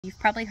You've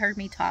probably heard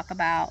me talk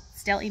about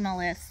stale email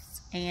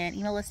lists and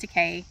email list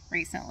decay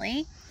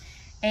recently.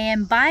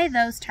 And by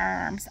those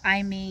terms,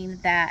 I mean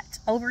that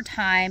over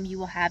time you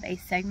will have a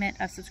segment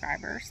of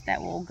subscribers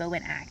that will go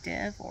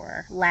inactive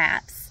or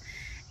lapse.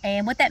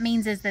 And what that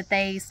means is that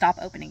they stop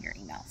opening your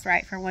emails,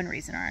 right, for one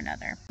reason or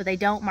another. So they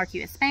don't mark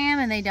you as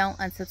spam and they don't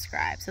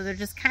unsubscribe. So they're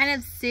just kind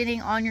of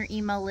sitting on your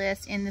email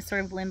list in this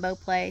sort of limbo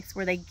place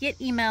where they get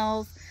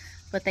emails,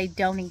 but they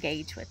don't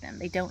engage with them.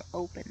 They don't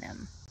open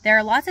them. There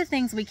are lots of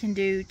things we can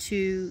do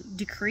to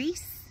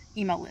decrease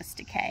email list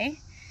decay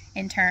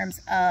in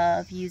terms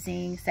of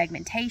using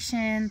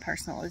segmentation,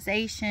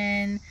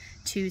 personalization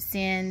to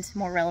send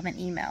more relevant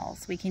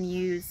emails. We can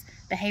use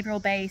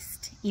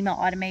behavioral-based email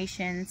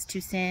automations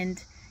to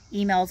send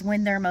emails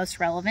when they're most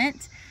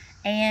relevant.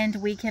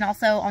 And we can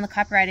also, on the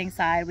copywriting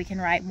side, we can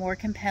write more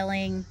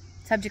compelling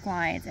subject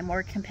lines and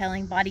more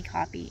compelling body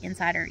copy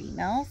inside our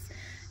emails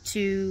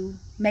to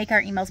make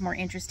our emails more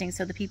interesting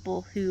so the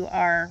people who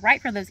are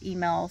right for those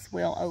emails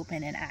will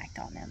open and act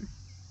on them.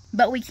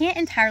 But we can't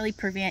entirely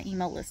prevent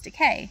email list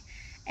decay,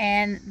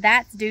 and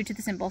that's due to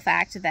the simple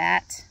fact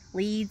that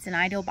leads and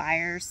ideal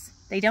buyers,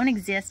 they don't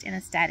exist in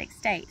a static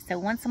state. So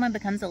once someone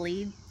becomes a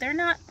lead, they're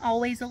not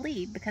always a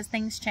lead because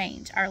things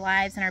change. Our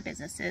lives and our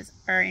businesses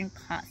are in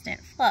constant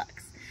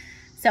flux.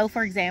 So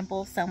for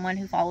example, someone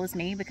who follows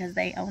me because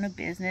they own a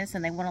business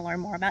and they want to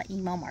learn more about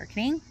email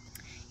marketing,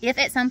 if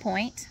at some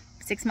point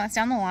 6 months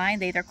down the line,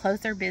 they either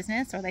close their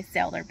business or they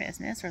sell their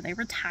business or they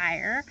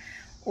retire,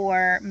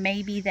 or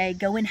maybe they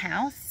go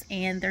in-house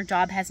and their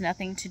job has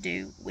nothing to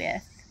do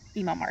with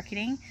email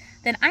marketing,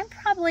 then I'm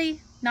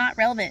probably not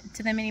relevant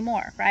to them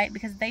anymore, right?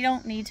 Because they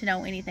don't need to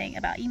know anything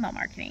about email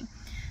marketing.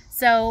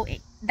 So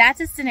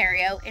that's a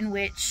scenario in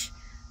which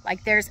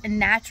there's a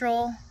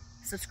natural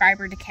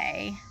subscriber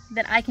decay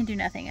that I can do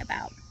nothing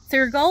about. So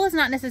your goal is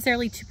not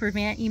necessarily to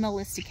prevent email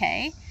list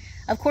decay.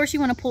 Of course, you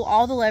want to pull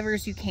all the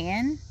levers you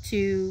can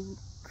to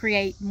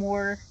create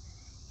more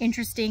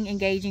interesting,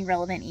 engaging,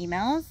 relevant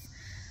emails.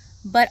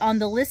 But on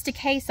the list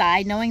decay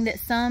side, knowing that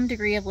some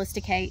degree of list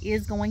decay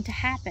is going to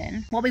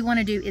happen, what we want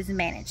to do is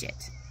manage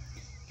it.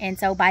 And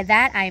so by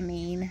that, I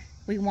mean,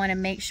 we want to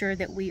make sure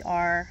that we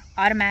are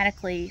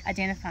automatically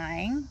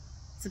identifying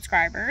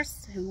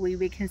subscribers who we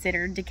would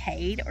consider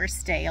decayed or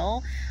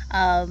stale,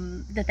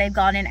 that they've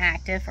gone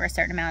inactive for a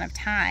certain amount of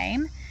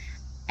time.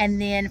 And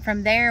then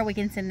from there, we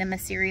can send them a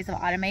series of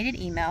automated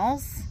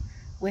emails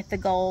with the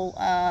goal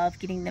of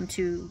getting them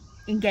to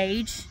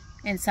engage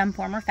in some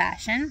form or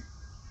fashion,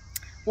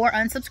 or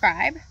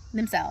unsubscribe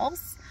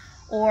themselves.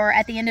 Or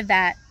at the end of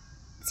that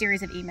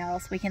series of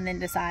emails, we can then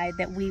decide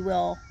that we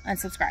will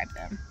unsubscribe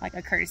them, like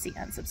a courtesy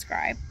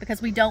unsubscribe,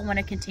 because we don't want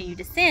to continue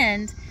to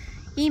send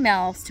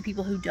emails to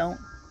people who don't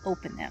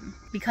open them.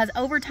 Because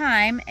over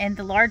time, and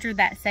the larger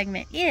that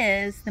segment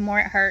is, the more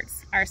it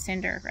hurts our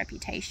sender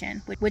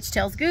reputation, which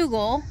tells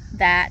Google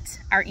that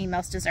our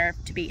emails deserve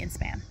to be in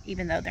spam,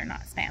 even though they're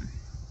not spam.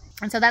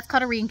 And so that's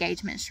called a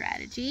re-engagement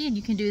strategy. And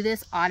you can do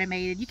this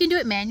automated. You can do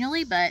it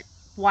manually, but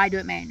why do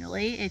it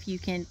manually if you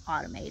can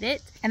automate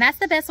it? And that's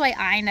the best way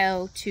I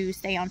know to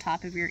stay on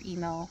top of your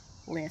email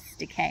list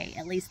decay,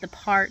 at least the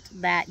part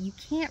that you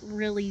can't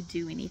really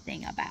do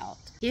anything about.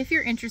 If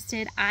you're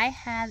interested, I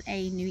have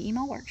a new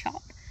email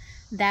workshop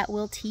that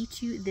will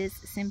teach you this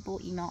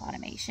simple email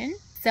automation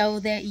so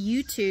that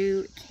you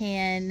too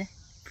can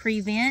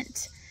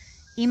prevent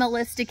email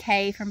list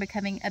decay from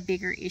becoming a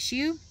bigger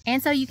issue.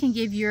 And so you can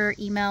give your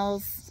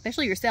emails,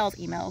 especially your sales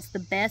emails, the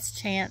best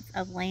chance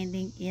of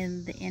landing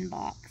in the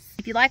inbox.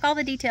 If you like all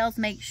the details,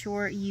 make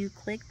sure you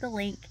click the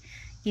link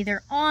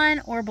either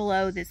on or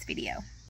below this video.